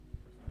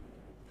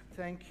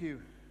thank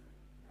you.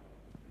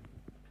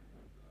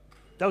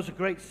 That was a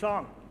great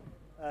song.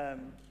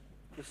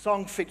 The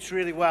song fits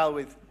really well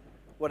with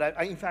what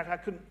in fact, I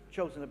couldn't have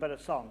chosen a better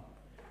song.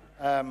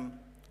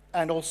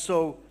 And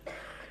also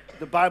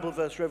the Bible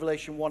verse,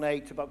 Revelation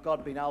 1:8, about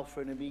God being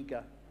Alpha and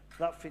Omega.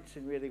 That fits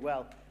in really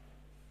well.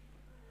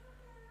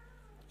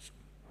 It's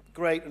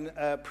great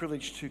and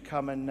privilege to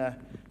come and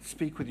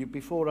speak with you.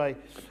 Before I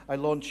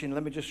launch in,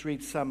 let me just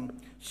read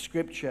some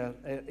scripture.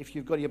 If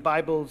you've got your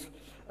Bibles,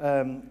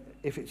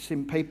 if it's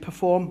in paper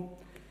form,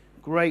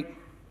 great.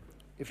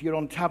 If you're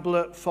on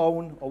tablet,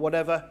 phone, or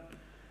whatever,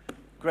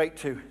 great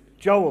too.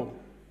 Joel.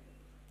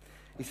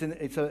 It's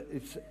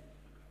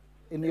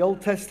in the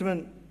Old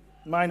Testament,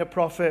 minor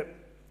prophet,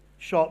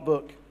 short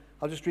book.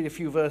 I'll just read a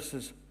few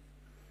verses.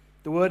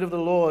 The word of the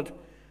Lord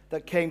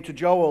that came to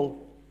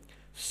Joel,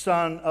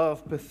 son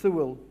of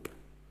Bethuel.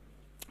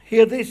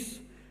 Hear this,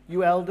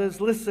 you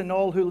elders. Listen,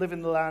 all who live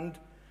in the land.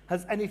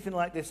 Has anything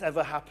like this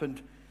ever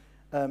happened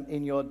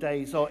in your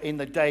days or in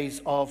the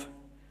days of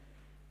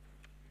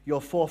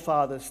your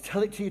forefathers?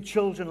 Tell it to your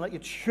children. Let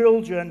your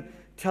children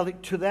tell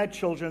it to their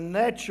children, and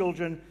their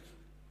children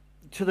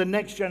to the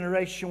next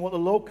generation. What the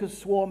locust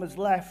swarm has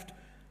left,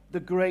 the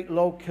great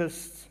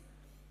locusts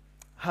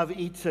have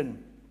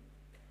eaten.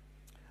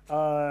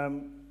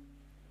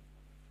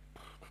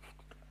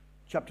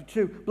 Chapter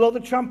 2. Blow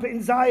the trumpet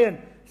in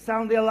Zion.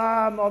 Sound the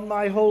alarm on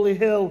my holy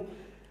hill.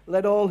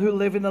 Let all who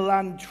live in the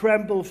land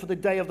tremble, for the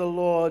day of the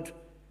Lord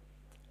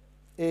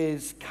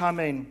is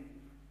coming.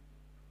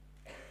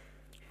 Do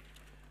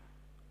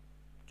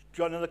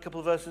you want another couple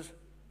of verses?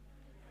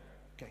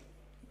 Okay.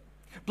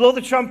 Blow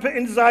the trumpet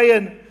in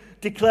Zion.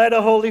 Declare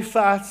a holy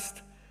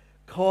fast.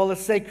 Call a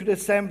sacred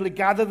assembly.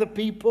 Gather the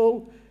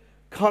people.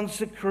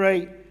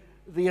 Consecrate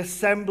the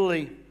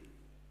assembly.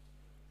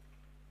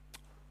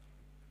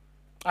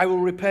 I will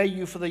repay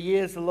you for the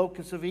years the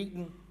locusts have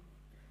eaten,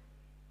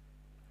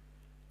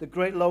 the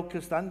great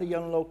locust and the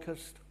young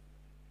locust.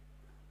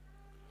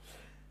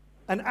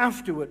 And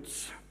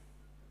afterwards,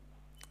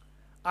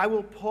 I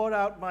will pour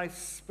out my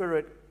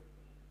spirit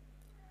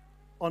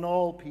on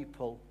all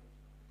people,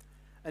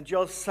 and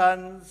your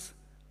sons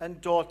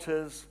and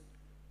daughters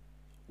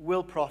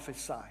will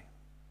prophesy,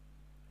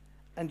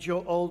 and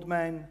your old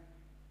men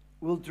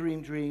will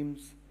dream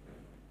dreams,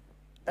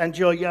 and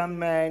your young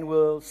men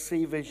will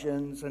see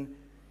visions, and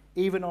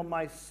even on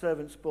my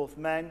servants, both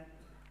men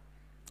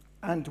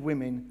and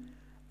women,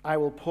 I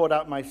will pour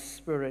out my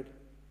spirit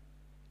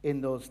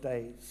in those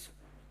days.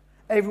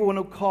 Everyone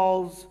who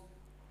calls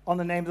on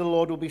the name of the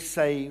Lord will be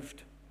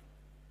saved.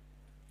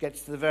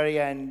 Gets to the very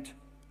end,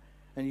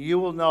 and you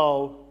will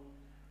know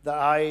that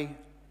I,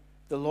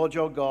 the Lord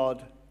your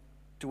God,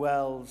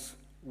 dwells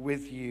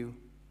with you.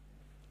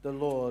 The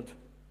Lord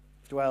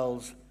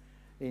dwells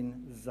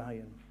in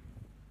Zion.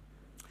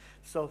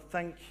 So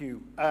thank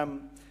you. A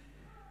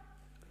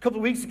couple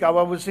of weeks ago,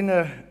 I was in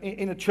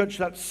a church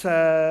that's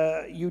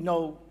you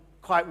know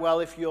quite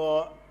well if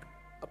you're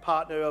a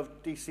partner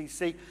of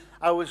DCC.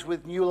 I was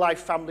with New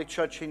Life Family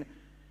Church in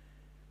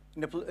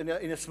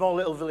a small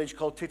little village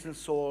called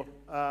Titansor,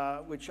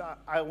 which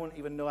I wouldn't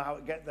even know how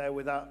to get there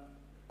without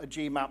a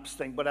G-Maps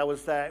thing, but I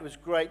was there. It was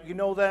great. You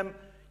know them.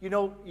 You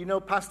know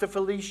Pastor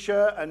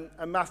Felicia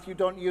and Matthew,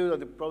 don't you?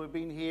 They've probably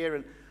been here,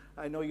 and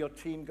I know your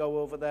team go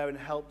over there and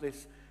help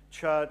this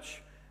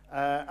church,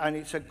 and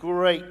it's a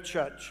great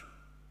church.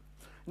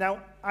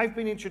 Now, I've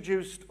been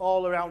introduced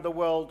all around the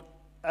world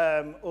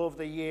over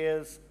the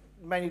years,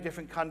 many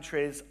different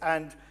countries,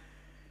 and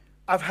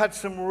I've had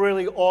some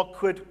really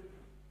awkward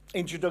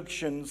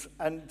introductions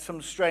and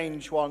some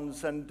strange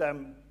ones, and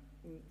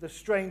the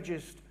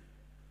strangest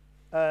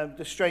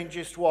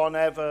one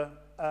ever,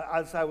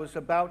 as I was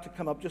about to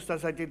come up, just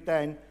as I did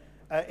then,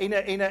 in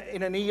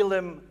an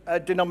Elam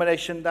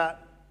denomination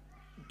that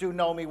do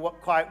know me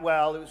quite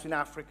well. It was in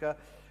Africa,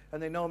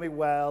 and they know me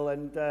well,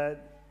 and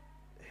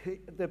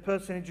the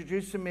person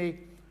introducing me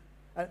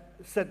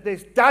said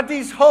this,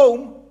 "Daddy's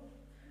home."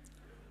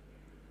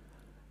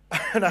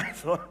 And I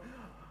thought,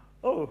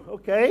 oh,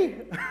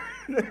 okay.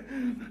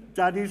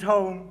 Daddy's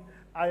home.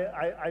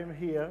 I'm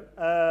here.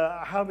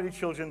 How many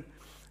children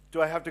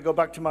do I have to go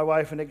back to my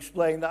wife and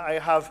explain that I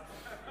have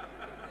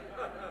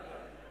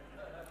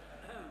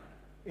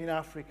in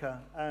Africa?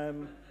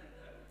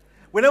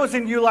 When I was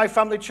in New Life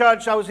Family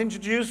Church, I was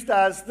introduced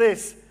as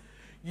this.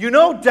 You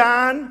know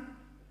Dan?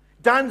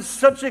 Dan's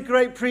such a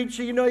great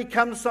preacher. You know, he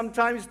comes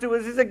sometimes to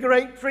us. He's a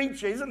great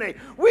preacher, isn't he?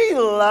 We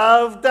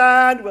love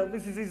Dan. Well,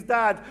 this is his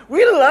dad.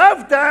 We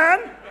love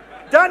Dan.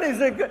 Dan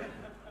is a good...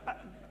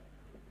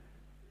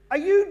 Are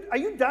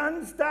you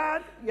Dan's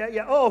dad?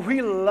 Yeah. Oh,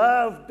 we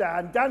love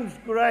Dan. Dan's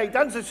great.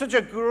 Dan's such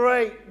a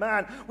great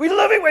man. We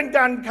love it when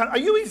Dan comes. Are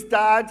you his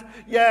dad?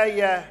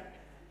 Yeah.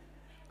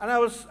 And I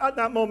was, at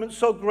that moment,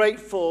 so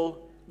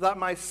grateful that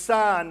my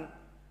son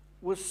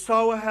was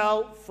so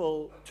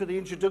helpful to the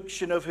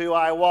introduction of who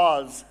I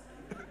was.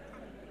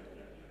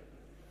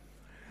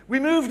 We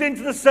moved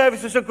into the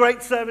service. It was a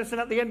great service, and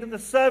at the end of the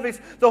service,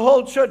 the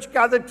whole church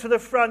gathered to the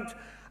front,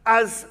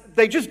 as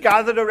they just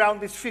gathered around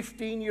this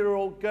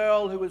 15-year-old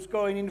girl who was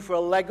going in for a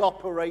leg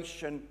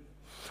operation.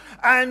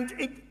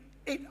 And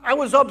I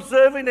was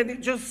observing, and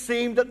it just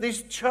seemed that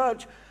this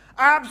church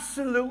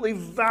absolutely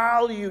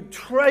valued,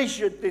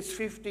 treasured this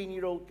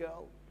 15-year-old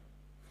girl.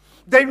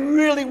 They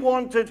really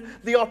wanted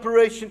the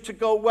operation to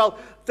go well.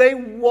 They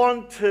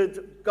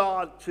wanted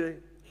God to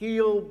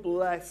heal,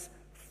 bless,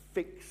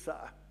 fix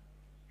her.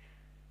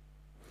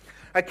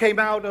 I came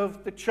out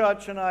of the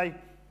church and I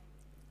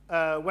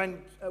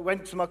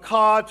went to my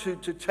car to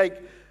take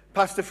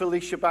Pastor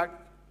Felicia back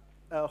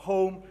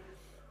home.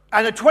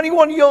 And a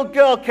 21-year-old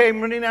girl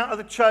came running out of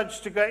the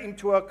church to get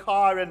into her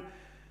car. And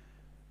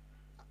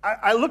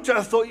I looked at her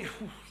and thought,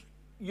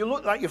 you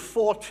look like you're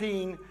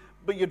 14,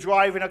 but you're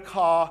driving a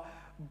car.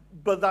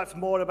 But that's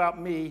more about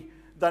me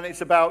than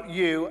it's about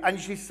you. And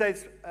she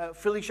says,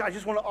 Felicia, I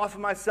just want to offer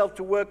myself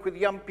to work with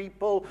young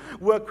people,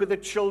 work with the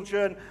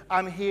children.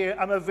 I'm here,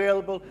 I'm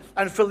available.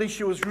 And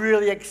Felicia was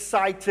really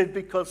excited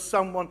because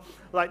someone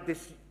like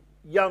this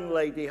young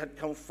lady had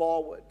come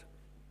forward.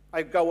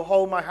 I go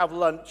home, I have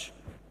lunch.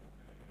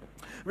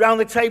 Round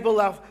the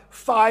table I have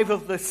 5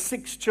 of the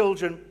 6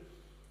 children,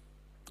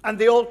 and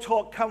they all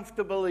talk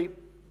comfortably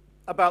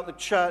about the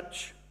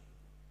church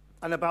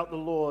and about the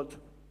Lord.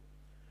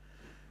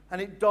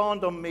 And it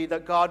dawned on me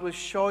that God was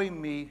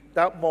showing me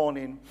that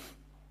morning,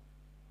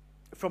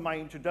 from my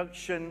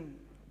introduction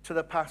to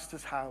the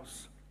pastor's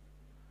house,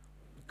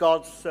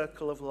 God's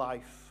circle of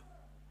life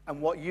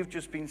and what you've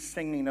just been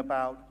singing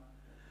about,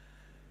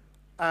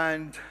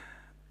 and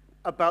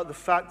about the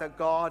fact that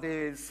God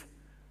is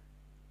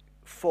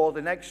for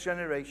the next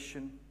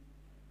generation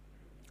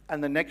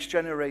and the next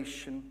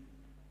generation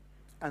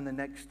and the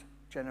next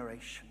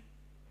generation.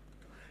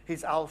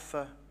 He's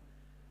Alpha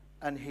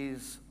and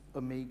He's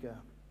Omega.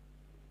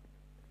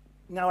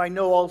 Now, I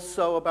know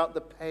also about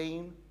the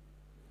pain.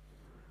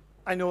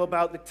 I know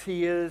about the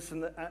tears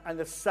and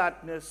the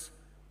sadness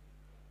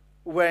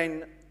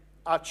when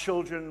our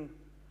children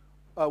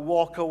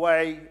walk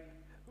away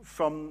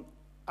from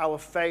our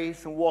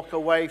faith and walk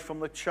away from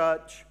the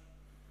church.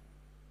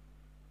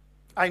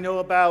 I know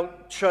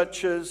about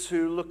churches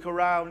who look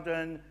around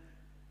and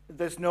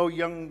there's no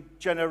young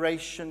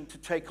generation to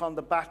take on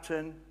the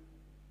baton.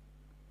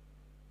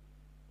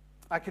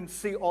 I can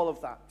see all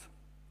of that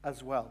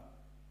as well.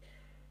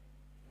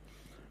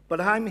 But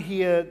I'm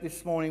here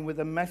this morning with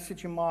a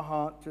message in my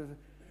heart,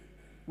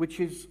 which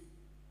is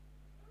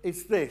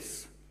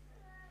this.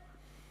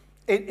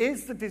 It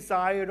is the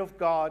desire of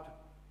God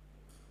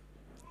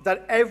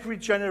that every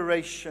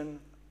generation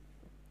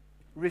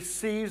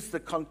receives the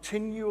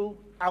continual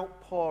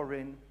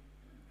outpouring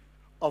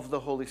of the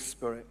Holy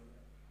Spirit.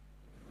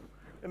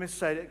 Let me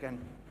say it again.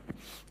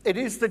 It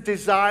is the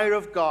desire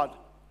of God,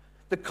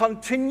 the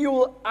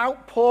continual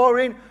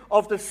outpouring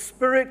of the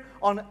Spirit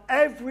on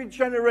every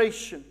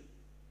generation,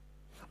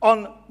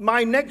 on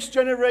my next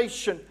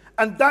generation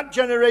and that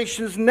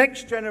generation's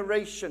next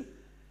generation.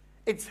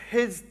 It's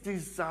His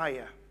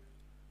desire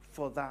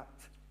for that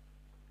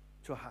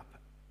to happen.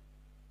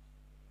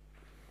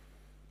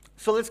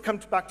 So let's come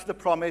back to the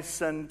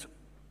promise, and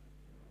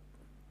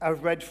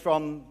I've read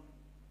from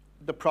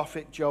the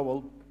prophet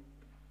Joel.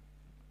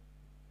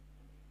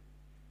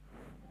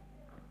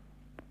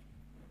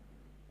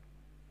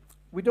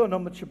 We don't know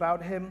much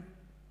about him.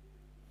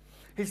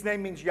 His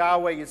name means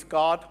Yahweh is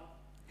God.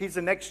 He's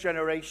the next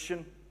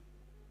generation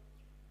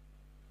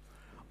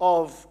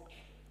of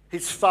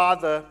his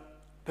father,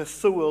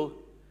 Pethuel.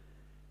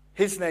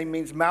 His name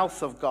means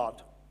mouth of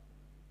God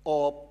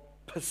or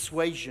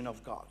persuasion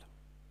of God.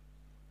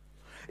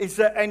 Is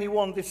there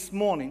anyone this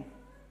morning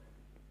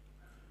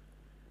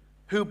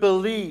who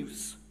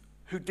believes,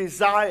 who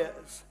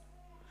desires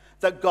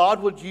that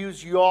God would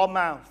use your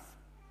mouth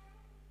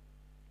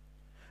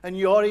and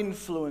your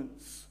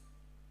influence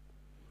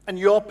and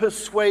your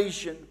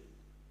persuasion,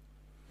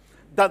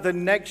 that the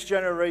next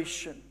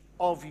generation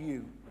of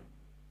you,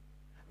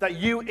 that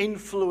you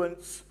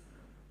influence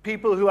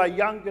people who are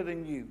younger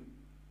than you,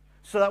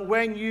 so that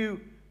when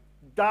you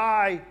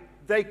die,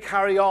 they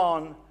carry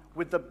on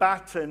with the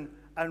baton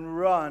and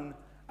run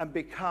and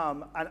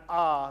become and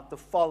are the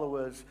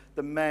followers,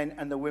 the men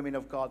and the women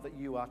of God that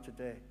you are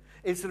today?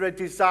 Is there a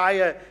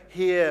desire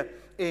here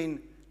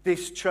in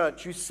this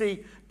church? You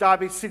see,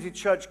 Derby City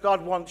Church,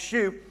 God wants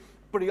you,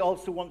 but He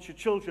also wants your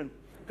children.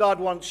 God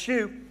wants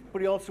you,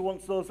 but He also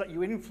wants those that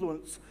you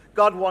influence.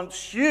 God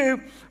wants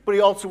you, but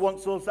He also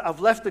wants those that have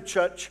left the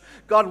church.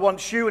 God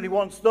wants you, and He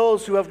wants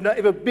those who have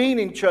never been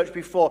in church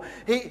before.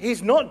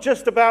 He's not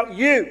just about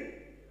you.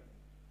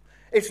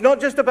 It's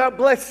not just about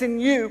blessing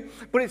you,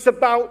 but it's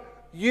about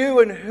you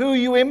and who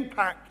you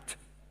impact.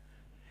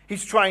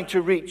 He's trying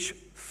to reach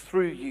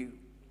through you.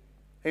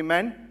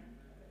 Amen?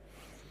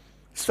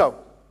 So,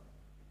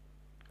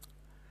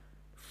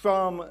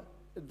 from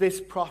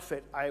this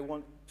prophet, I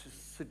want to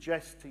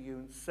suggest to you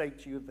and say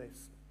to you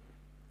this: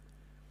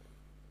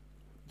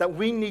 that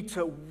we need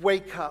to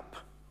wake up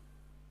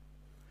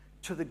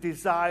to the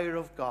desire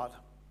of God.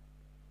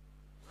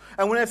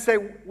 And when I say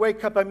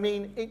wake up, I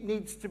mean it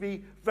needs to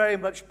be very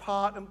much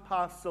part and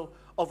parcel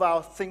of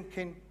our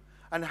thinking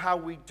and how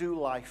we do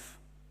life.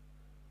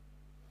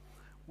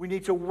 We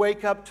need to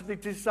wake up to the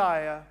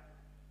desire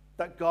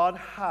that God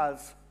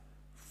has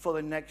for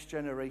the next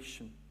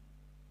generation.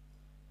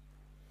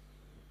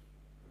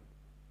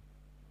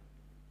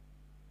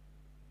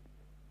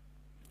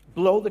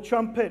 Blow the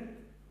trumpet.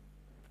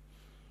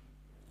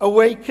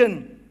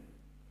 Awaken.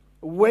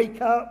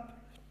 Wake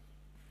up,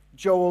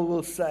 Joel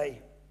will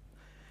say.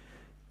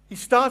 He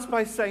starts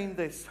by saying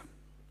this: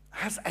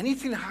 has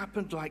anything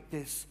happened like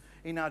this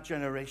in our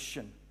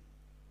generation?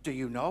 Do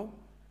you know?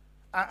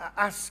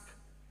 Ask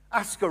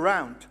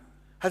around.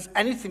 Has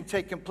anything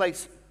taken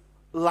place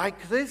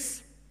like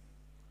this?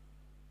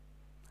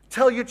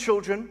 Tell your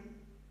children.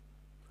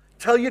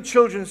 Tell your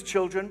children's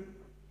children.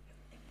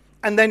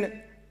 And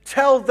then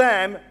tell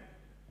them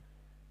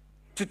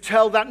to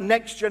tell that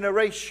next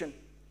generation.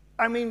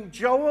 I mean,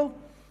 Joel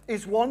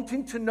is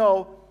wanting to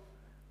know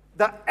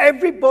that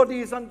everybody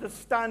is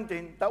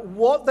understanding that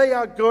what they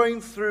are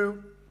going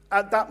through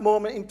at that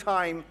moment in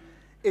time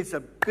is a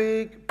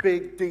big,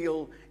 big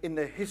deal in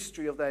the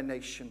history of their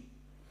nation.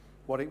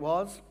 What it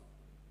was,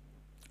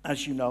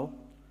 as you know,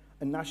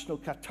 a national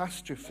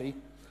catastrophe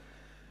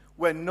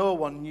where no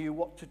one knew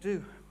what to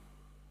do.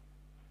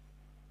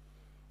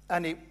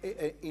 And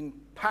it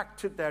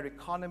impacted their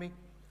economy.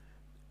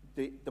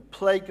 The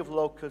plague of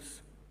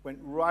locusts went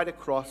right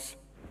across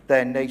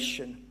their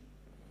nation.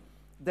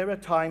 There are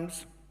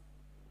times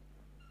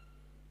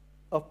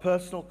of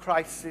personal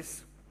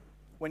crisis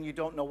when you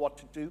don't know what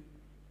to do.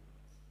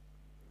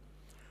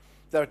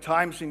 There are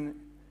times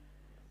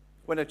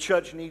when a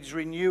church needs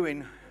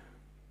renewing,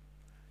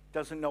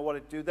 doesn't know what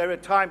to do. There are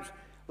times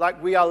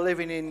like we are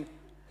living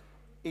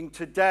in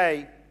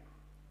today,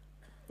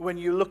 when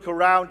you look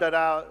around at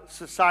our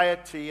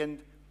society, and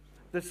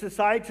the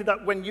society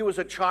that when you as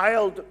a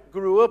child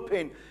grew up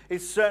in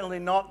is certainly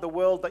not the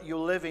world that you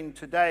live in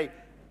today.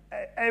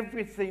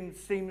 Everything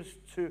seems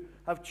to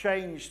have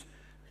changed.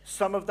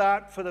 Some of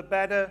that for the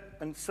better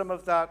and some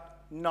of that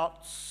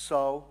not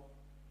so.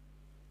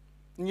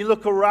 And you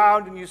look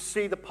around and you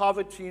see the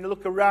poverty. You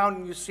look around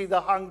and you see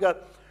the hunger.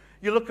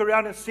 You look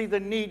around and see the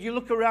need. You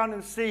look around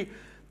and see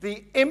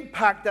the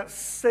impact that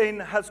sin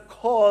has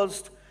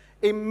caused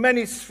in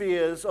many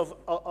spheres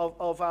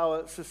of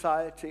our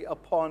society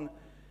upon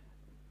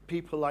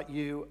people like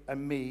you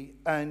and me.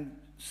 And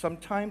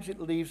sometimes it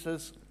leaves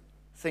us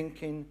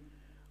thinking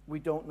we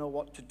don't know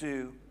what to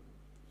do.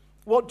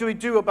 What do we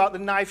do about the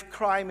knife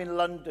crime in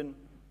London?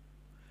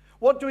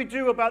 What do we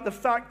do about the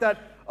fact that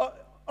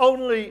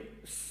only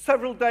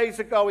several days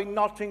ago in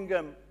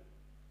Nottingham?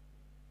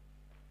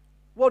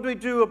 What do we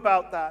do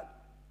about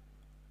that?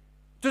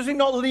 Does it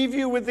not leave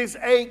you with this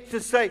ache to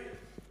say,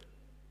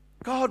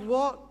 God,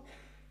 what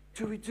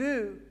do we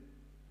do?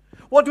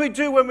 What do we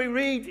do when we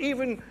read,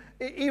 even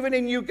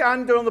in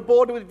Uganda on the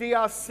border with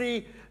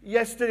DRC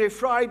yesterday,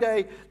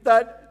 Friday,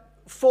 that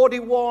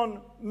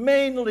 41,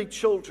 mainly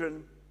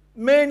children,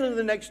 mainly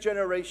the next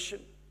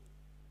generation,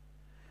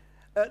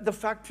 the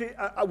fact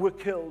were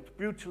killed,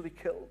 brutally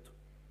killed.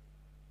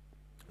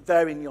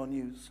 There in your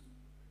news.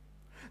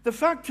 The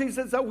fact is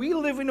that we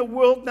live in a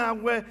world now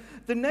where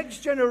the next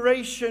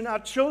generation, our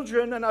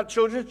children and our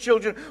children's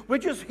children, we're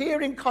just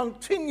hearing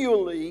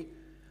continually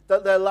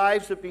that their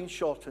lives have been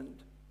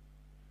shortened.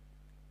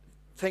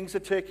 Things are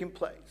taking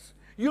place.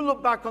 You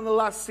look back on the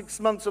last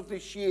 6 months of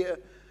this year,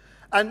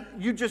 and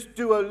you just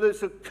do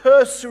a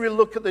cursory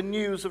look at the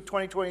news of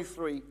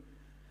 2023,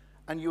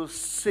 and you'll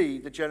see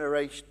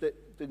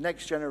the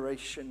next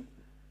generation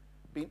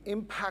being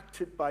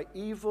impacted by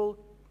evil,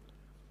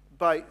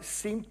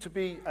 seem to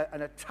be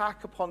an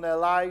attack upon their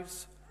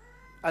lives,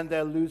 and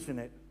they're losing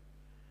it.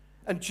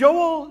 And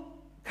Joel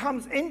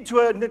comes into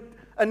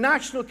a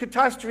national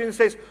catastrophe and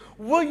says,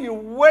 will you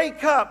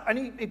wake up?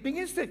 And he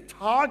begins to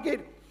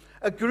target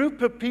a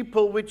group of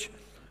people which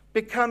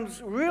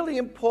becomes really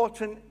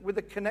important with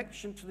a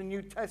connection to the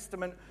New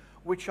Testament,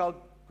 which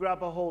I'll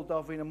grab a hold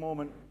of in a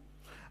moment.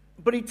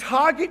 But he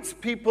targets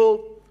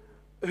people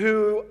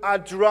who are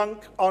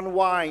drunk on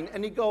wine.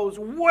 And he goes,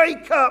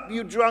 wake up,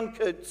 you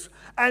drunkards,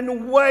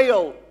 and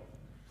wail.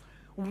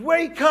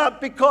 Wake up,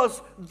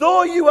 because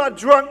though you are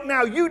drunk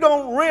now, you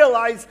don't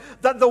realize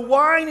that the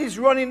wine is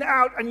running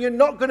out and you're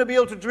not going to be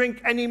able to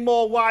drink any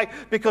more. Why?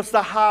 Because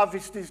the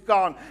harvest is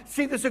gone.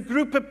 See, there's a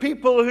group of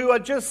people who are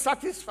just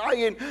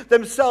satisfying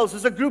themselves.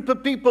 There's a group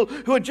of people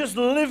who are just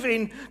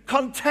living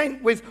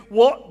content with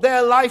what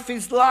their life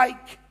is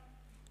like.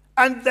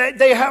 And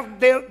they have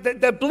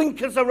their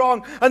blinkers are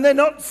on, and they're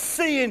not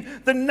seeing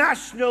the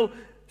national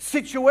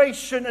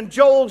situation. And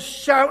Joel's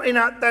shouting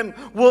at them,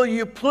 will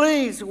you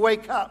please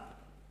wake up?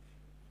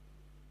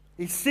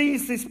 He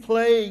sees this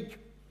plague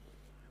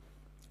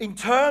in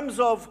terms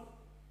of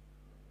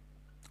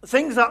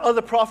things that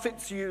other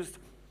prophets used.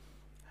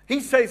 He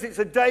says it's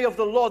a day of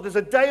the Lord. There's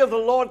a day of the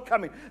Lord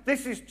coming.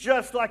 This is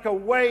just like a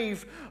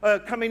wave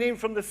coming in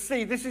from the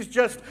sea. This is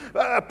just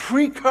a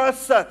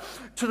precursor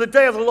to the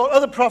day of the Lord.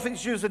 Other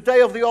prophets use a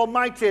day of the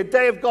Almighty, a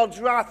day of God's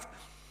wrath.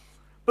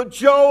 But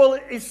Joel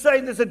is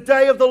saying there's a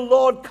day of the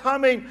Lord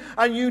coming,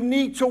 and you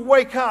need to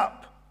wake up.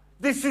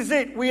 This is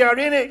it. We are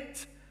in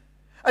it.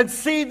 And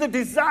see the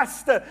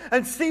disaster,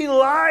 and see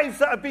lives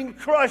that have been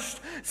crushed.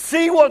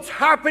 See what's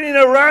happening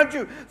around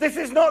you. This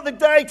is not the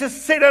day to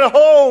sit at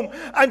home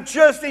and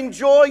just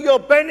enjoy your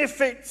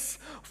benefits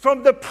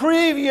from the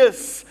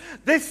previous.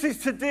 This is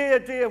today a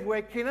day of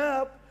waking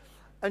up.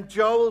 And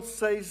Joel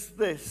says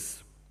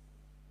this: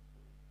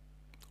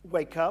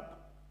 wake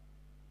up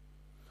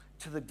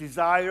to the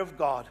desire of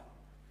God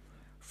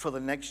for the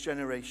next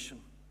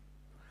generation.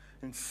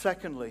 And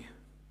secondly,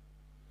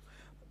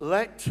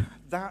 let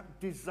that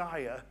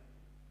desire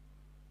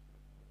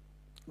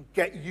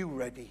get you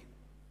ready.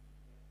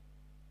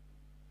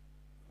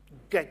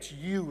 Get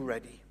you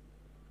ready.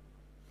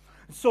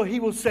 So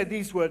he will say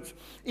these words: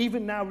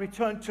 even now,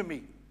 return to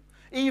me.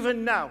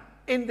 Even now,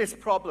 in this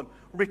problem,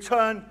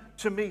 return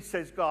to me,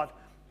 says God,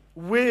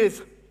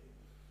 with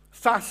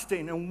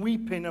fasting and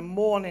weeping and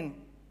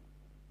mourning.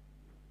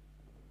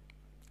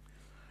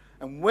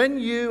 And when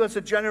you, as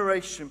a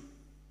generation,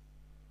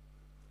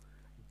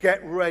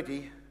 get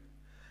ready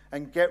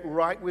and get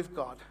right with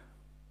God,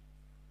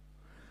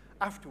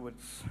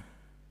 afterwards,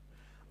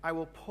 I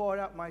will pour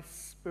out my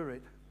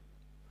Spirit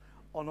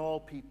on all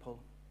people,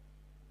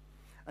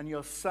 and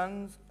your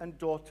sons and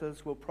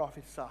daughters will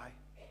prophesy,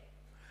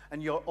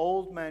 and your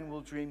old men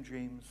will dream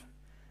dreams,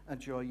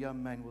 and your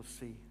young men will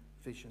see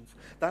visions.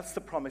 That's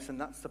the promise, and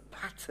that's the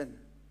pattern.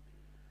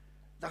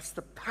 That's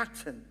the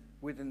pattern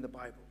within the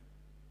Bible.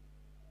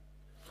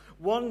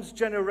 One's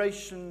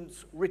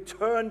generation's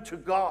return to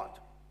God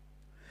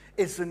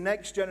is the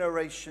next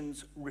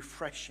generation's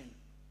refreshing.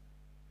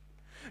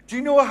 Do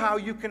you know how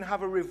you can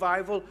have a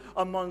revival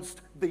amongst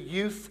the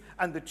youth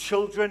and the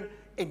children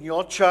in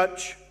your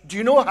church? Do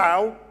you know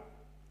how?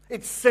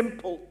 It's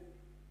simple.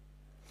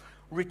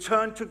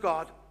 Return to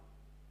God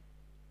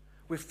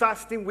with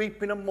fasting,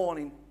 weeping, and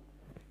mourning.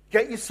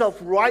 Get yourself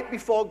right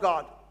before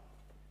God.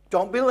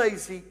 Don't be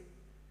lazy.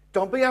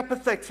 Don't be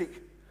apathetic.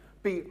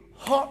 Be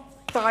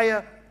hot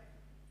fire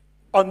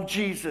on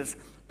Jesus.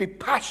 Be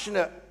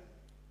passionate.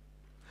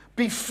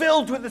 Be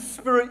filled with the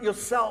Spirit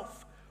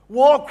yourself.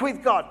 Walk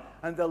with God.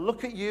 And they'll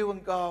look at you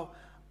and go,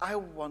 I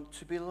want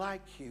to be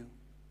like you.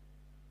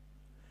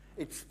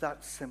 It's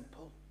that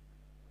simple.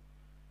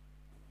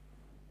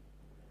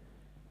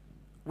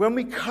 When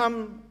we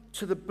come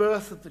to the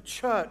birth of the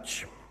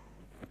church,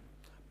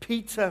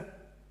 Peter,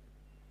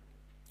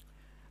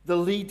 the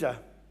leader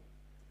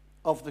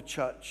of the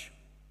church,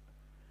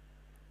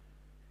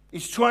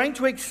 is trying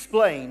to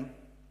explain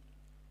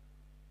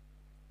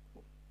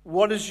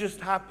what has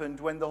just happened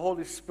when the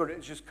Holy Spirit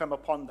has just come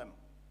upon them.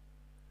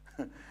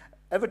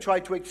 Ever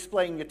tried to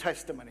explain your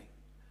testimony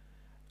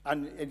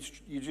and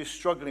you're just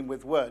struggling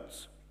with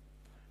words?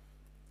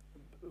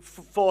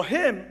 For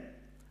him,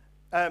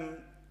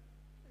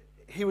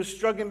 he was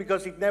struggling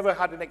because he'd never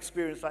had an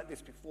experience like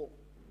this before.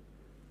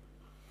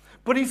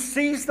 But he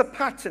sees the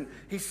pattern,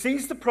 he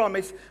sees the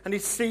promise, and he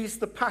sees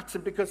the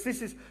pattern, because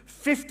this is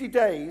 50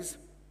 days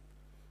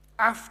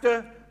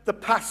after the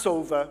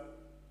Passover,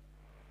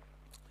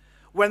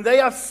 when they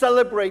are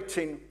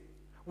celebrating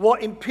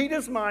what in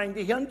Peter's mind,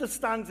 he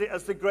understands it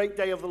as the great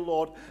day of the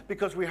Lord,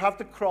 because we have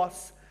the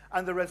cross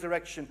and the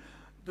resurrection.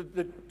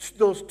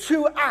 Those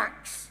two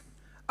acts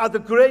are the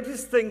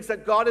greatest things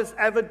that God has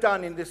ever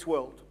done in this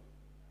world.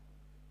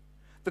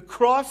 The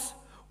cross,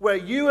 where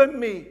you and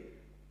me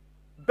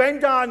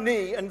bend our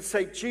knee and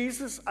say,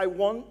 Jesus, I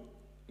want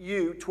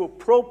you to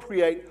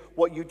appropriate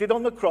what you did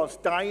on the cross,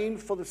 dying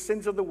for the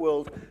sins of the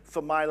world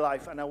for my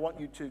life, and I want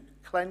you to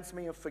cleanse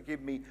me and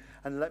forgive me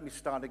and let me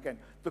start again.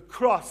 The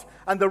cross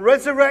and the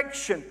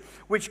resurrection,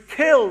 which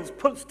kills,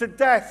 puts to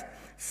death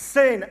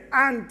sin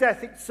and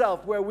death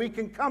itself, where we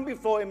can come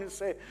before him and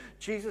say,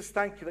 Jesus,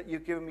 thank you that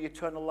you've given me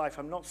eternal life.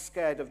 I'm not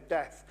scared of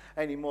death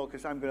anymore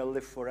because I'm going to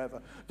live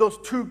forever. Those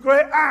two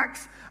great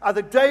acts are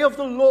the day of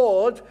the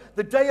Lord,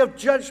 the day of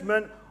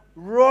judgment,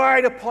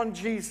 right upon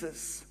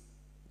Jesus.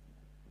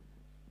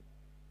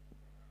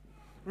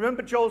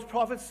 Remember Joel's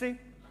prophecy?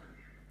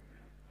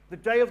 The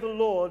day of the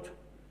Lord,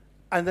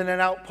 and then an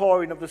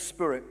outpouring of the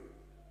Spirit.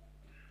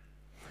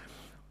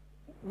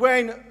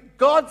 When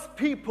God's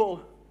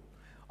people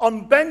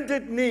on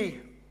bended knee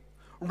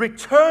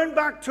return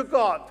back to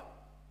God,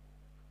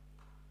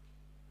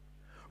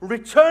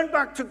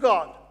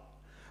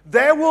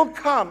 there will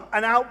come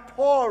an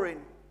outpouring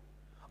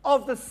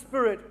of the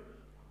Spirit,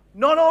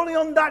 not only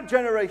on that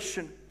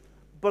generation,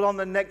 but on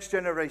the next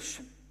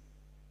generation.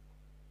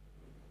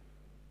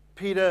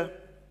 Peter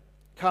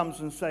comes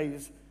and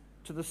says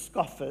to the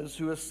scoffers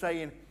who are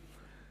saying,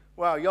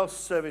 wow, your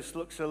service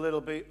looks a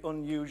little bit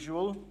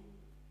unusual.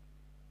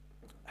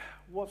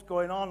 What's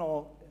going on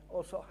or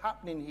also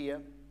happening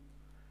here?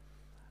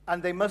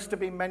 And they must have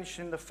been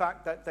mentioning the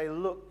fact that they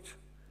looked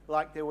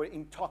like they were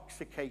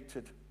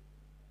intoxicated.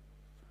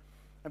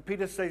 And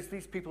Peter says,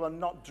 these people are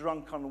not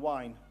drunk on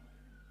wine.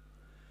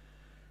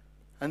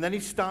 And then he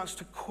starts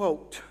to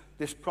quote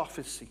this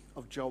prophecy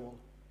of Joel.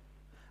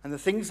 And the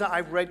things that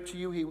I've read to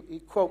you, he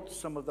quotes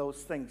some of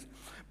those things.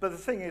 But the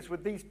thing is,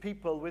 with these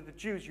people, with the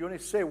Jews, you only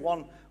say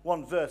one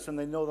verse and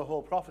they know the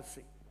whole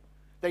prophecy.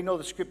 They know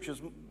the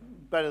scriptures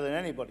better than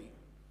anybody.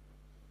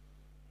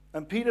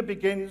 And Peter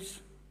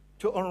begins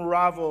to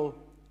unravel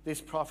this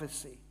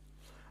prophecy.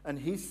 And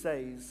he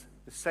says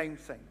the same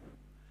thing.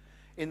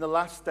 In the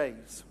last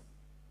days,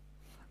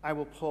 I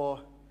will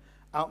pour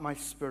out my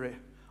Spirit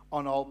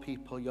on all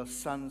people. Your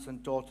sons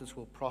and daughters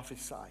will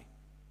prophesy.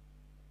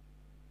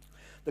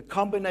 The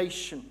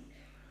combination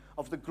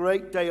of the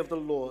great day of the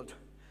Lord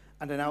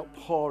and an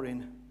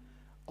outpouring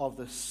of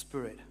the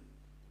Spirit.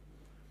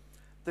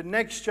 The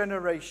next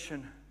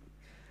generation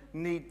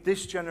need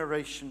this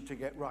generation to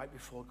get right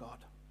before God.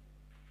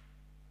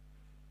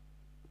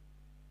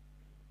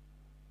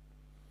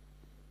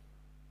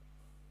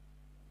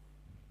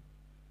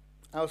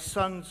 Our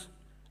sons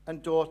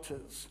and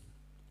daughters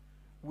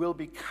will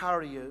be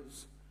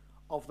carriers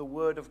of the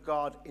Word of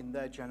God in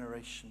their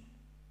generation.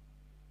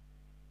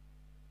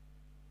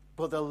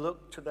 But they'll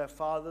look to their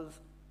fathers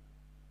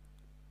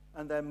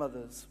and their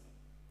mothers.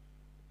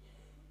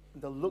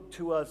 And they'll look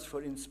to us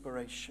for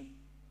inspiration.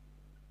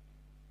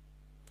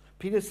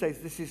 Peter says,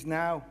 this is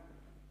now.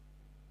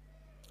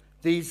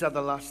 These are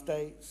the last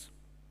days.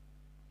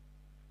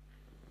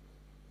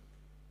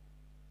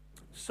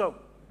 So,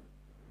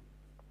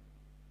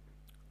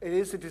 it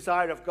is the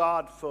desire of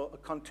God for a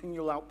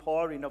continual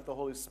outpouring of the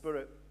Holy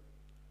Spirit.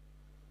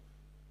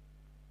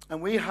 And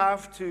we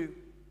have to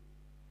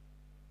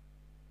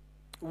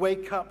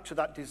wake up to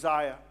that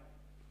desire.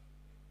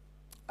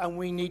 And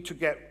we need to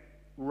get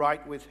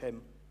right with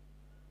Him.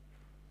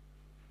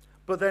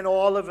 But then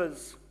all of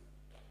us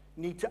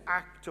need to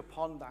act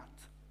upon that.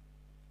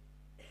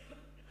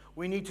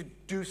 We need to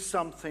do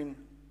something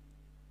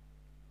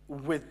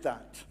with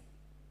that.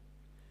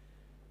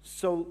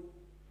 So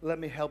let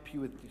me help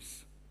you with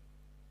this.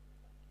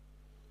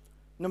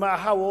 No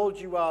matter how old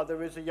you are,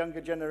 there is a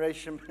younger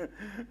generation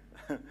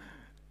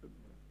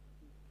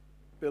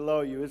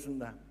below you, isn't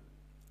there?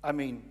 I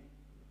mean,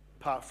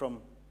 apart from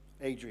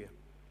Adria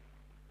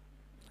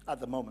at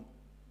the moment.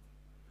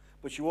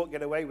 But you won't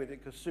get away with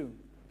it because soon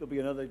there'll be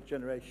another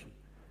generation.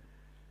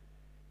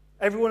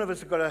 Every one of us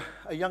have got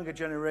a younger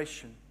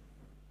generation.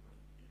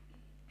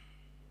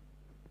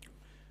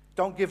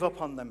 Don't give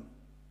up on them.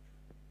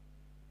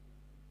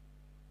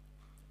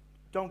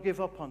 Don't give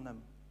up on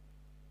them.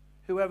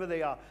 Whoever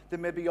they are. There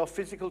may be your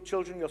physical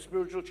children, your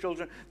spiritual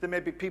children. There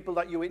may be people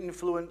that you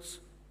influence.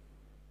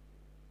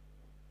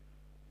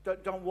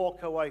 Don't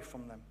walk away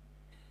from them.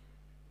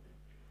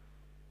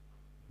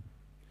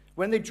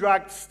 When they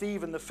dragged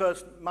Stephen, the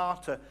first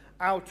martyr,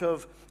 out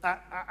of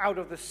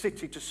the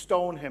city to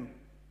stone him,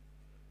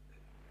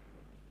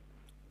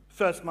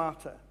 first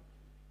martyr,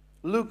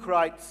 Luke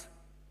writes,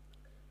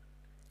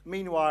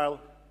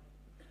 meanwhile,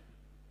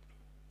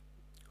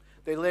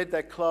 they laid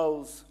their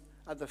clothes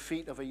at the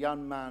feet of a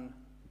young man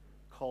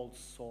called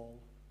Saul.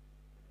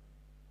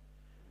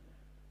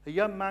 A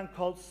young man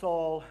called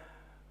Saul,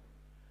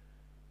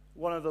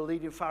 one of the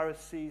leading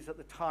Pharisees at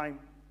the time,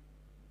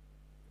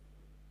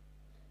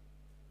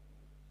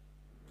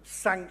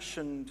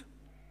 sanctioned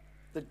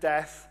the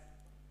death,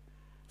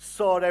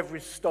 sawed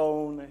every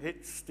stone,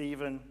 hit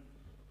Stephen.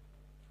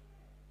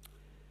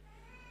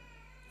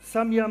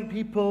 Some young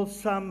people,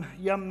 some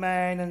young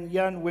men and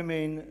young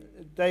women,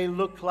 they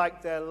look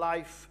like their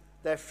life,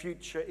 their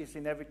future is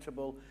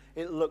inevitable.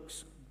 It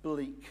looks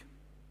bleak.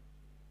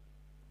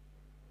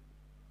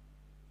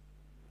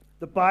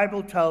 The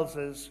Bible tells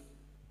us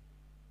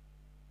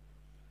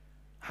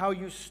how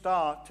you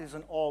start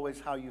isn't always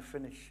how you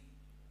finish.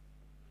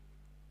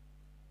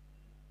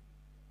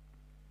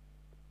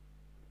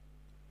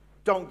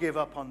 Don't give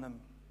up on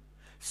them.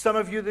 Some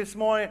of you this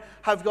morning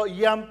have got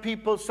young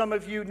people. Some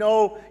of you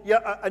know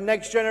a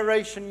next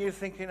generation. You're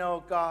thinking,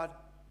 oh God,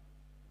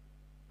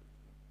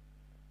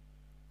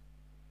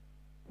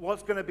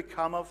 what's going to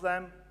become of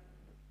them?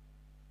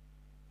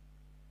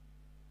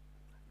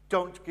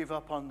 Don't give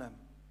up on them.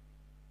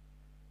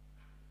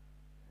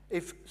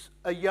 If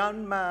a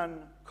young man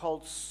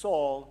called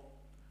Saul,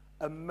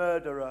 a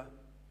murderer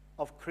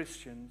of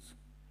Christians,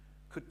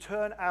 could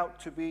turn out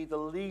to be the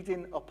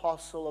leading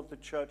apostle of the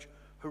church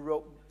who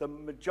wrote the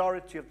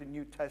majority of the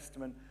New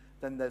Testament,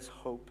 then there's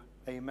hope.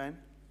 Amen?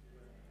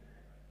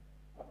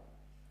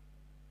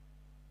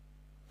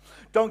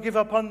 Don't give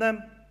up on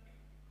them.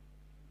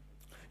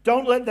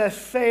 Don't let their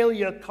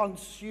failure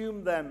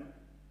consume them.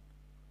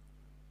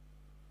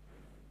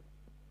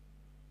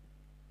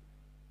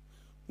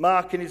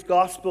 Mark in his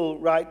gospel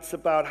writes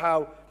about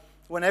how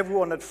when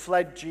everyone had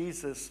fled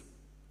Jesus,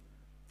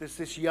 there's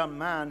this young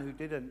man who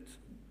didn't.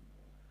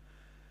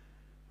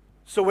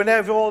 So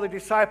whenever all the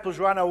disciples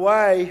ran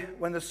away,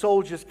 when the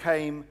soldiers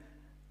came,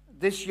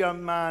 this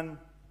young man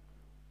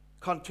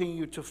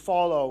continued to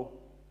follow.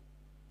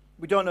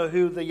 We don't know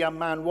who the young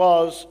man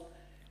was,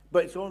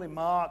 but it's only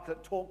Mark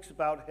that talks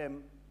about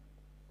him.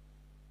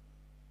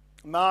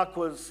 Mark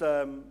was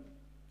a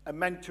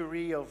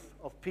mentoree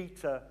of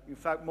Peter. In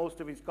fact,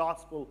 most of his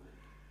gospel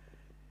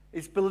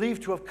is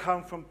believed to have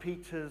come from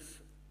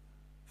Peter's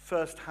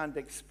first-hand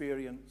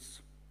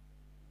experience.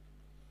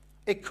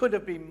 It could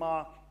have been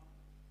Mark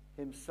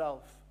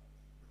himself.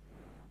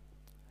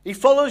 He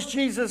follows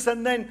Jesus,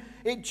 and then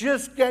it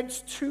just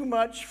gets too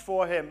much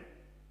for him.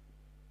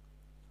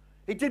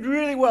 He did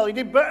really well. He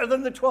did better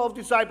than the 12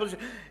 disciples,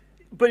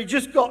 but it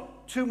just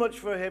got too much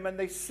for him, and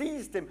they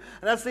seized him.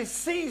 And as they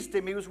seized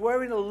him, he was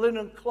wearing a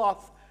linen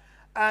cloth,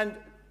 and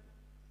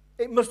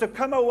it must have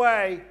come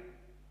away.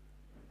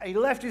 He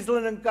left his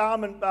linen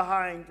garment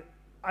behind,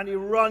 and he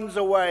runs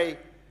away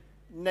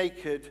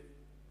naked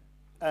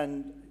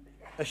and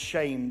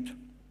ashamed.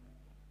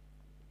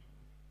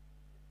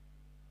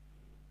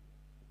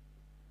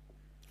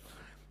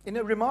 In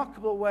a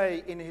remarkable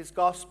way in his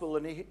gospel,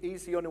 and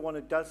he's the only one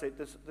who does it,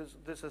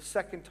 there's a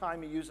second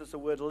time he uses the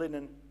word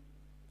linen.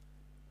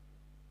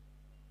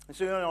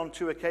 It's only on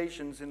 2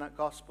 occasions in that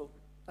gospel,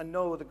 and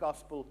no other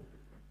gospel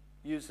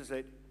uses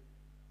it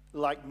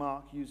like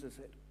Mark uses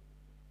it.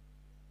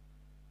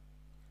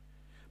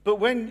 But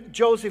when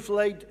Joseph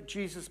laid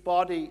Jesus'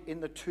 body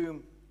in the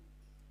tomb,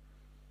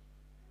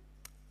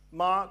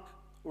 Mark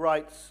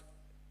writes,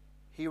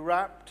 he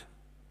wrapped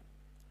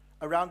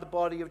around the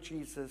body of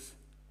Jesus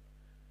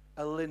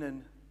a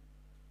linen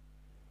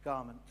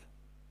garment.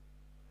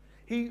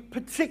 He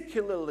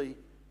particularly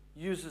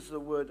uses the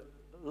word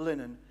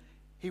linen.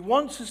 He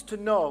wants us to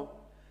know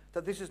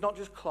that this is not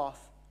just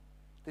cloth,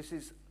 this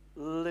is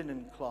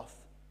linen cloth.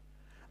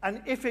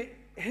 And if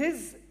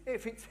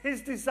it's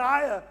his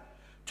desire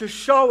to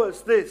show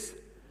us this,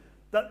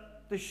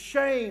 that the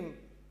shame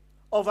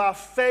of our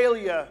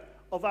failure,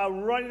 of our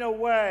running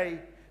away,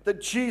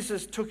 that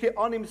Jesus took it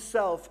on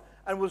himself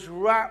and was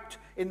wrapped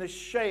in the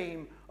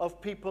shame of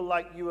people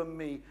like you and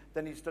me,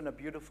 then he's done a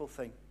beautiful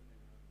thing.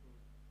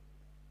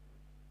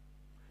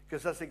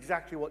 Because that's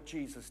exactly what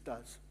Jesus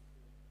does.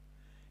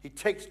 He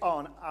takes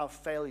on our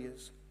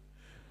failures.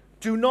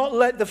 Do not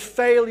let the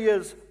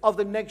failures of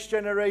the next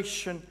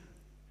generation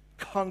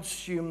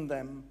consume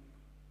them.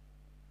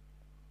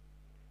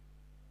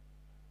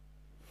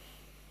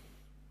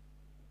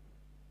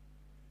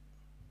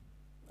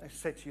 I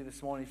said to you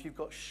this morning, if you've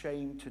got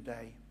shame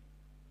today,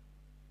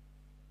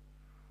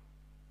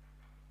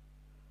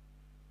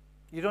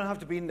 you don't have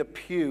to be in the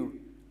pew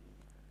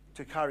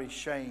to carry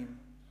shame.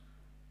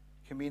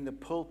 You can be in the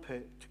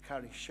pulpit to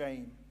carry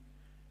shame.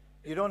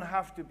 You don't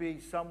have to be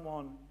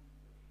someone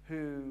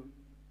who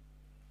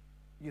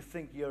you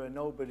think you're a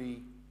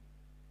nobody.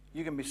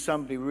 You can be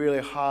somebody really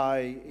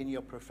high in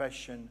your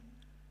profession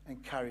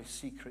and carry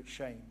secret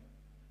shame.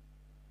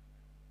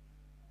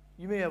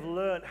 You may have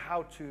learned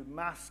how to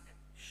mask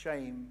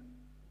shame.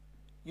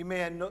 You may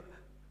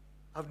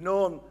have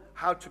known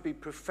how to be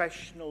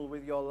professional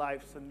with your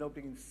life so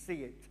nobody can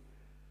see it.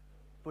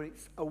 But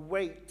it's a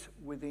weight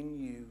within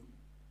you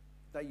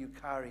that you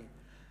carry.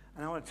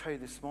 And I want to tell you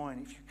this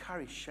morning, if you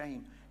carry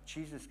shame,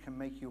 Jesus can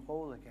make you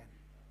whole again.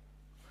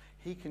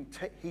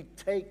 He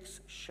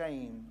takes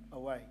shame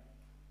away.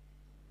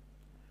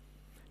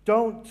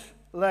 Don't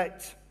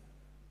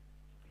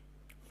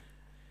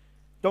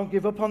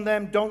give up on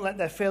them. Don't let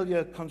their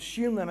failure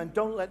consume them. And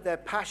don't let their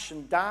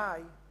passion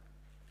die.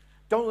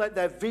 Don't let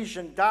their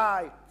vision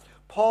die.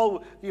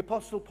 Paul, the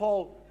Apostle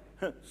Paul,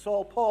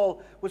 Saul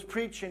Paul, was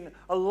preaching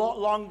a lot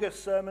longer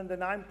sermon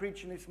than I'm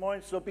preaching this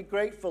morning, so be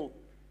grateful.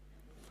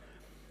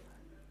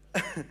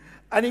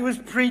 And he was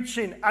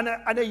preaching,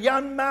 and a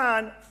young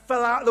man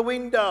fell out of the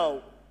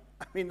window.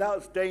 I mean, that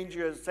was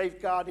dangerous,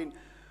 safeguarding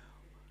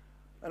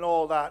and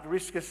all that,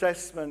 risk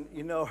assessment,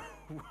 you know.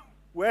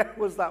 Where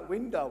was that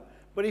window?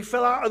 But he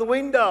fell out of the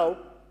window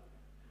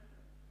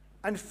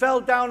and fell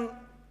down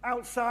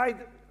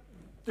outside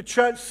the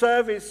church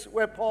service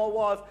where Paul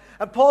was.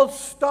 And Paul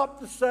stopped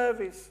the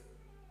service.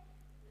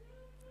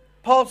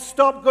 Paul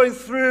stopped going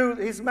through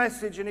his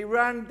message and he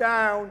ran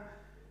down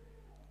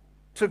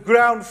to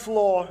ground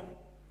floor.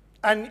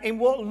 And in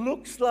what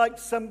looks like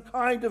some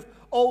kind of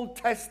Old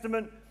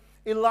Testament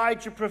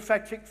Elijah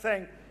prophetic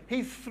thing,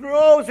 he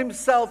throws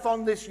himself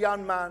on this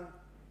young man,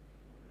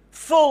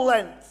 full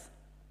length.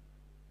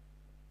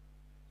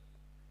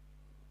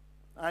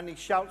 And he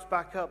shouts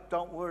back up,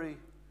 "Don't worry,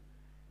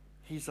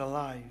 he's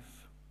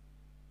alive."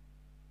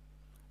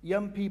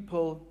 Young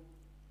people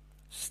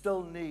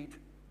still need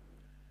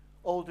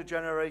older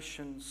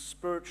generations,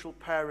 spiritual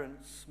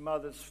parents,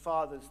 mothers,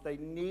 fathers. They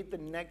need the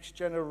next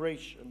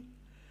generation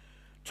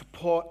to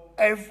pour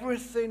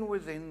everything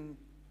within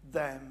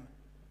them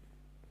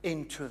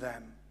into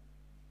them.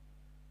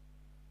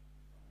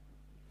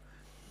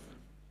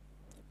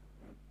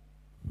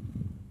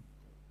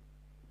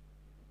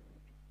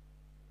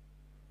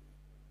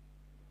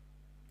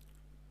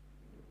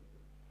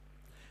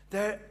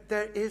 There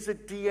is a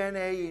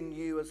DNA in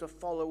you as a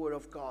follower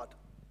of God.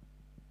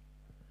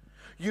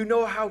 You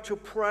know how to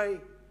pray.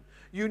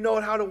 You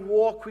know how to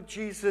walk with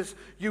Jesus.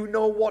 You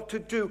know what to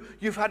do.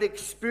 You've had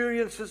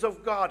experiences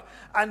of God.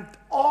 And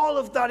all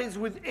of that is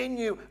within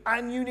you.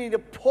 And you need to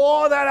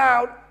pour that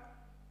out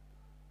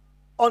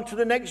onto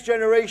the next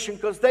generation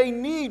because they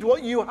need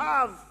what you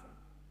have.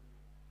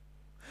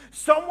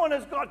 Someone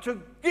has got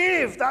to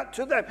give that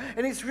to them.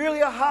 And it's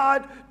really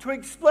hard to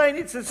explain.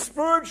 It's a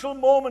spiritual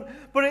moment,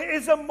 but it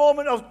is a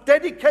moment of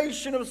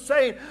dedication, of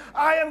saying,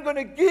 I am going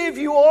to give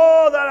you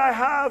all that I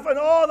have and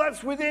all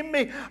that's within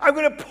me. I'm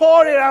going to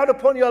pour it out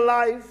upon your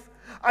life.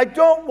 I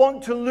don't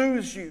want to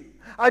lose you.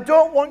 I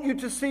don't want you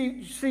to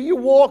see you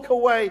walk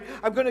away.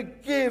 I'm going to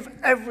give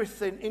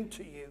everything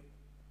into you.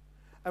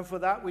 And for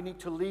that, we need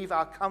to leave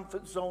our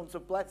comfort zones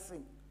of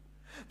blessing.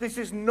 This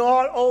is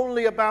not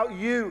only about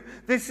you.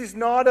 This is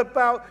not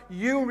about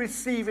you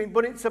receiving,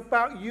 but it's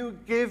about you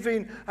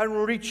giving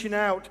and reaching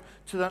out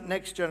to that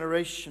next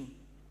generation.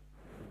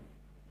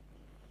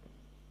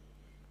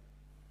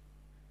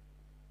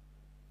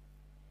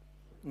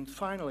 And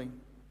finally,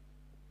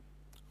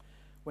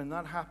 when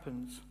that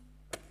happens,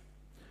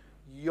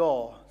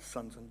 your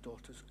sons and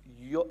daughters,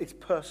 it's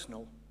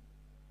personal.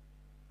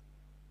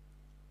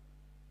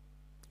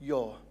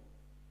 Your.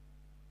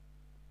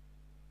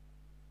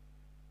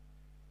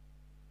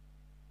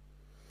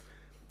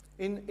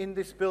 In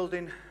this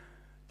building,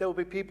 there will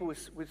be people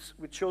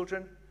with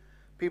children,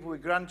 people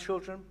with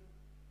grandchildren.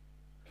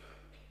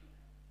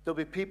 There'll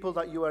be people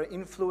that you are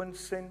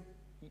influencing,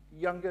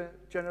 younger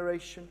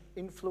generation,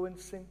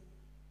 influencing.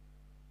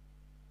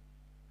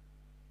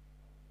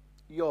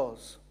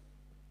 Yours.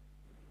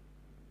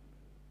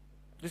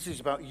 This is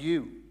about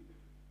you.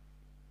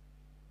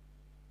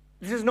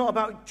 This is not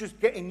about just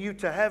getting you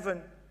to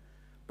heaven,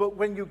 but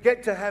when you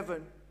get to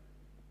heaven,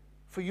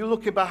 for you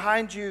looking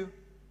behind you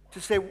to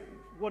say,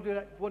 what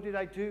did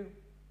I do?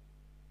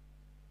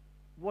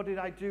 What did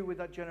I do with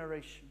that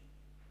generation?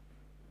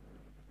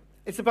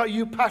 It's about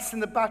you passing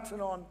the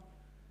baton on.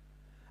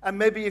 And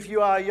maybe if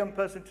you are a young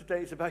person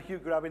today, it's about you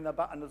grabbing the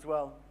baton as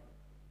well.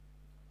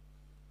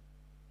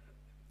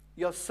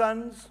 Your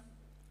sons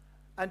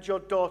and your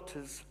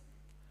daughters.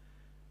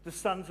 The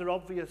sons are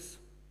obvious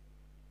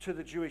to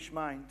the Jewish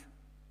mind.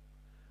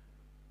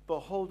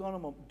 But hold on a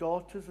moment,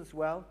 daughters as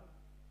well.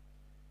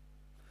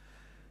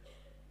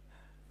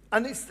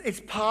 And it's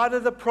part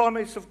of the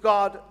promise of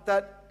God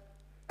that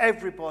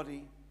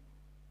everybody,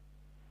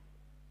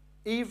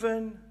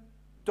 even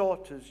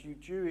daughters, you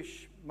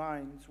Jewish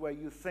minds, where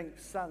you think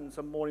sons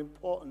are more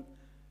important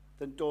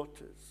than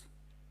daughters.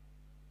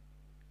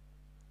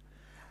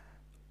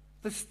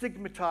 The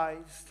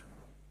stigmatized,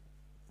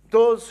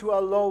 those who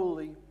are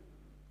lowly.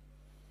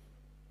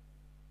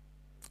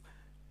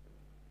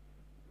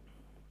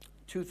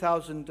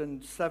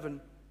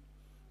 2007,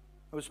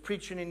 I was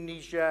preaching in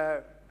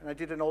Niger, and I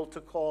did an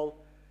altar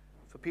call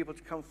for people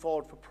to come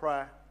forward for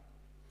prayer.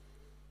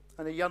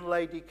 And a young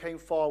lady came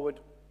forward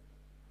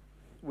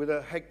with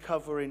a head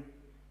covering.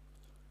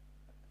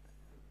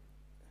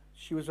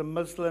 She was a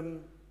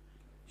Muslim.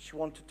 She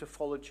wanted to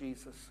follow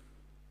Jesus.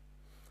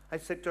 I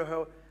said to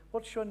her,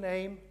 "What's your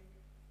name?"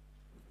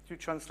 Through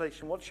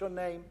translation, "What's your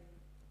name?"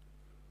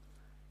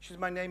 She said,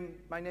 my name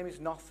is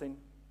nothing.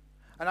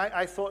 And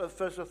I thought at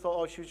first,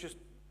 oh, she just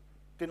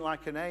didn't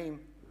like her name.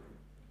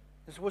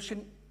 I said, well,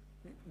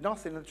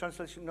 nothing. In the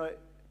translation, no,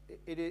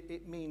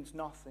 it means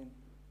nothing.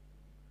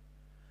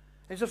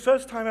 It's the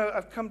first time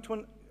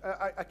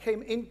I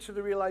came into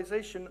the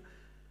realization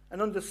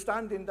and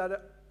understanding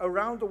that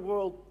around the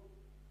world,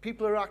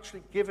 people are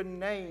actually given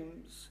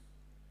names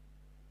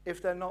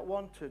if they're not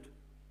wanted.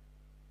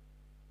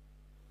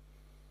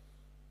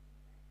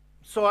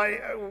 So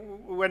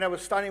when I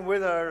was standing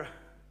with her,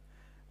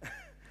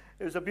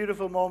 it was a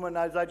beautiful moment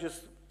as I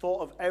just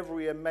thought of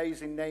every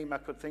amazing name I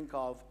could think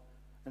of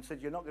and said,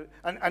 "You're not going to..."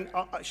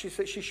 And she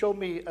showed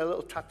me a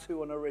little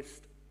tattoo on her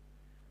wrist.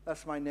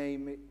 That's my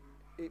name.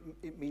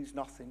 It means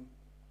nothing.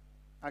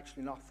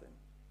 Actually nothing.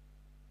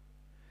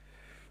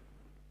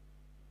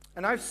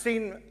 And I've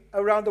seen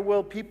around the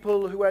world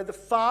people where the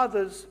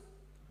fathers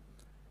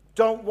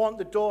don't want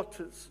the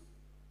daughters.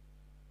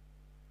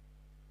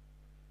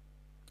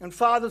 And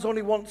fathers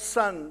only want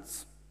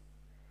sons.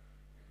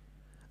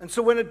 And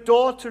so when a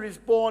daughter is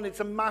born, it's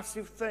a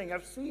massive thing.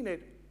 I've seen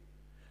it.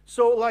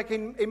 So like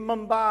in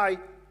Mumbai,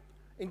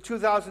 in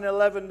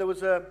 2011,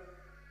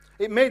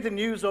 it made the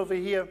news over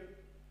here.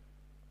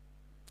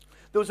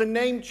 There was a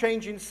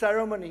name-changing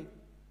ceremony.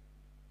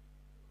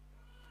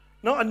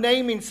 Not a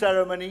naming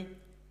ceremony,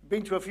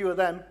 been to a few of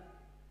them,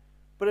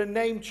 but a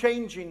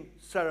name-changing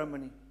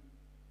ceremony.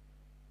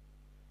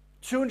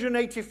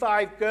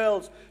 285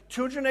 girls,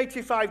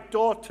 285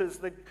 daughters.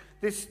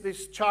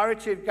 This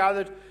charity had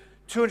gathered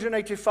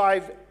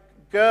 285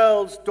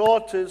 girls,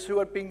 daughters, who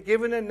had been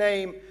given a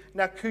name,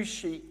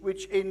 Nakushi,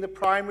 which in the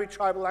primary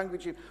tribal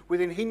language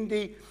within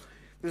Hindi,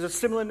 there's a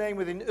similar name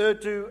within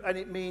Urdu, and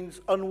it means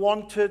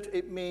unwanted,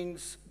 it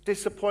means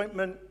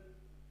disappointment.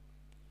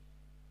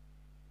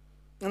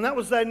 And that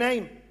was their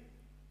name.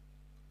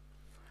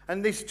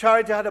 And this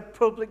charity had a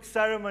public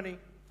ceremony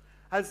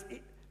as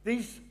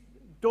these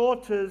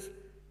daughters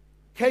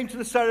came to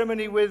the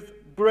ceremony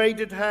with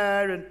braided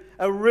hair and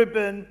a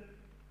ribbon,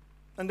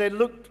 and they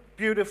looked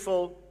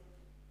beautiful,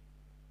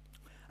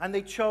 and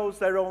they chose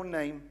their own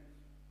name.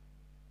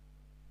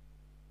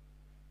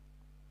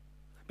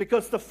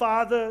 Because the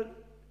father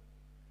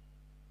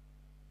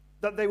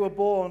that they were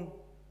born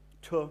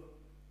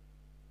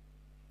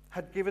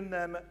had given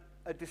them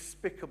a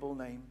despicable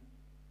name.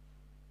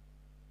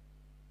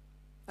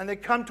 And they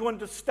come to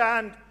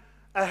understand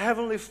a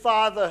heavenly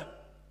Father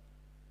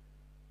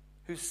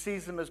who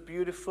sees them as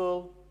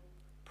beautiful,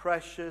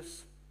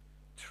 precious,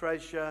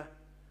 treasure,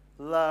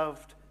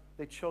 loved.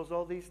 They chose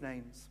all these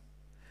names.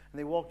 And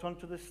they walked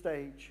onto the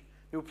stage.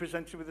 They were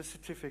presented with a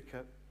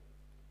certificate.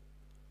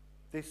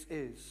 This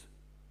is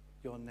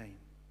your name.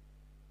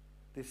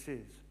 This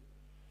is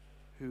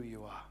who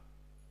you are.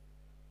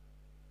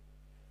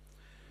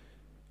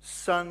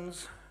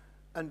 Sons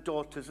and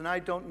daughters. And I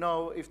don't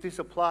know if this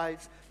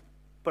applies,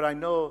 but I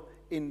know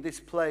in this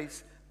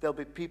place there'll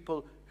be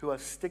people who are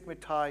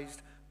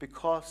stigmatized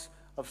because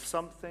of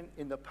something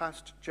in the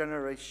past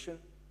generation.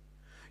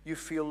 You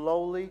feel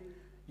lowly,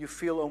 you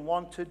feel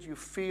unwanted, you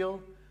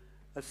feel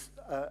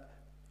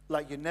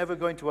like you're never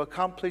going to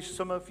accomplish.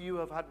 Some of you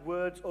have had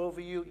words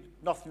over you.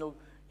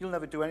 You'll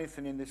never do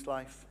anything in this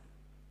life.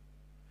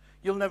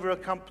 You'll never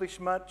accomplish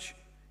much.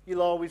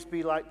 You'll always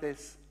be like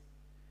this.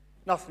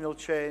 Nothing will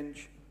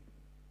change.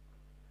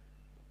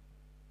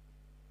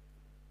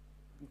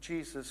 And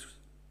Jesus,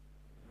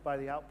 by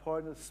the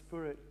outpouring of the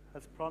Spirit,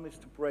 has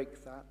promised to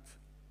break that.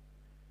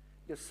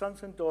 Your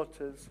sons and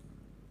daughters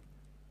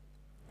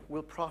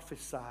will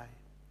prophesy.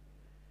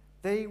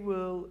 They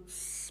will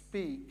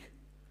speak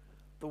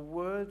the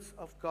words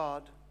of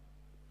God.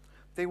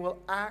 They will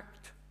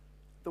act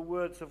the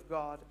words of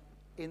God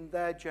in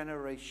their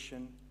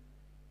generation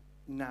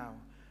now.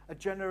 A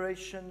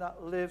generation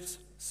that lives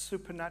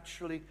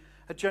supernaturally.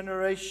 A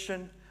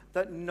generation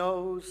that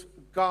knows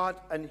God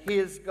and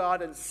hears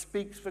God and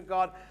speaks for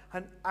God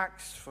and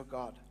acts for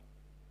God.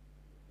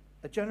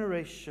 A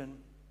generation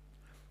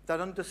that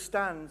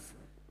understands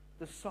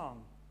the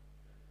song.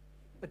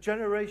 A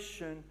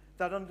generation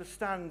that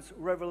understands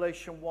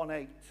Revelation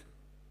 1:8.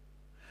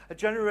 A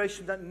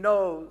generation that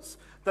knows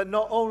that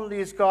not only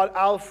is God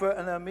Alpha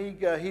and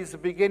Omega, He's the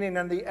beginning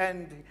and the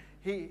end.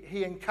 He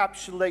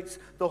encapsulates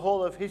the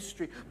whole of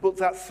history, but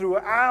that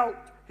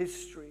throughout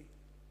history,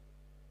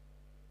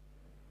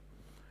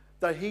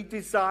 that He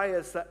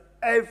desires that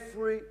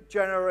every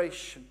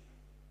generation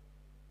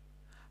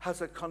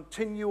has a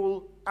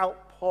continual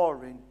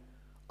outpouring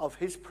of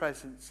His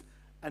presence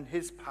and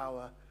His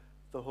power,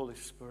 the Holy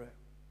Spirit.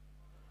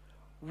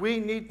 We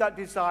need that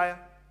desire.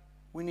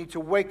 We need to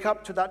wake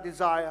up to that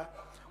desire.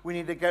 We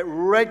need to get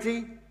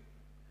ready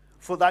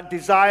for that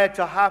desire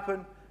to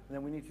happen. And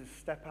then we need to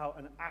step out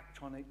and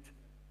act on it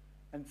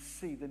and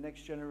see the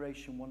next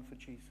generation won for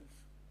Jesus.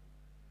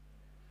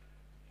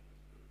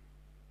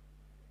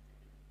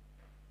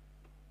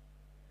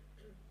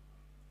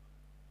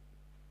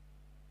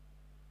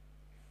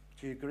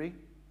 Do you agree?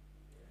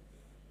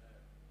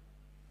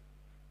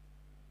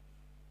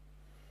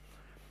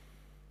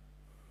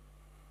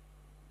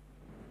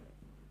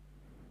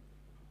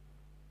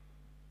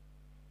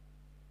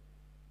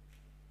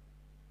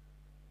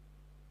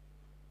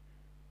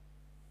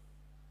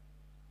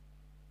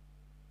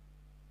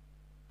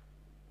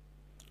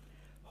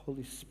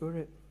 Holy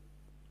Spirit,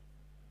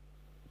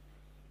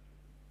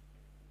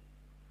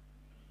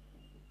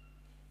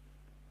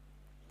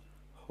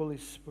 Holy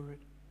Spirit,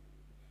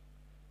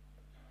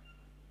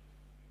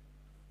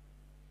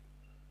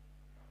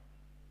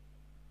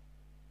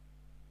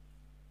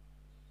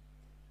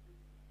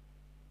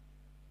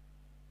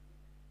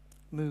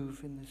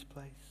 move in this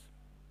place.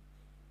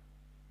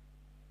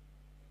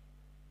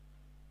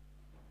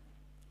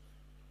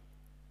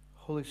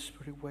 Holy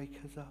Spirit, wake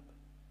us up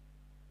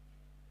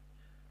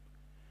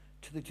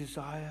to the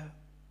desire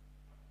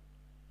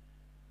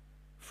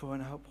for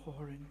an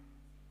outpouring.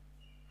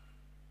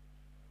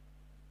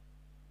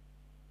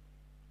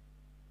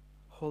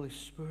 Holy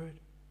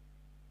Spirit,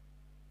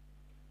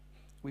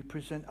 we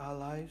present our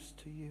lives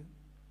to you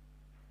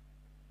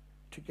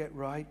to get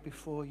right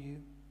before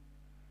you.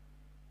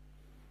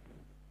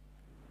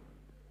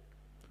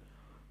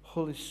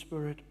 Holy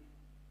Spirit,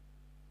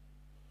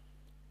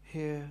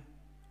 here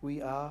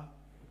we are,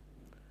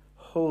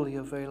 wholly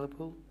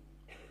available.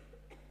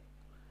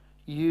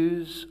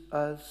 Use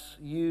us,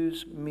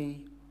 use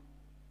me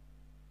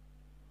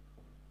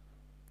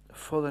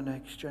for the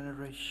next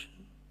generation.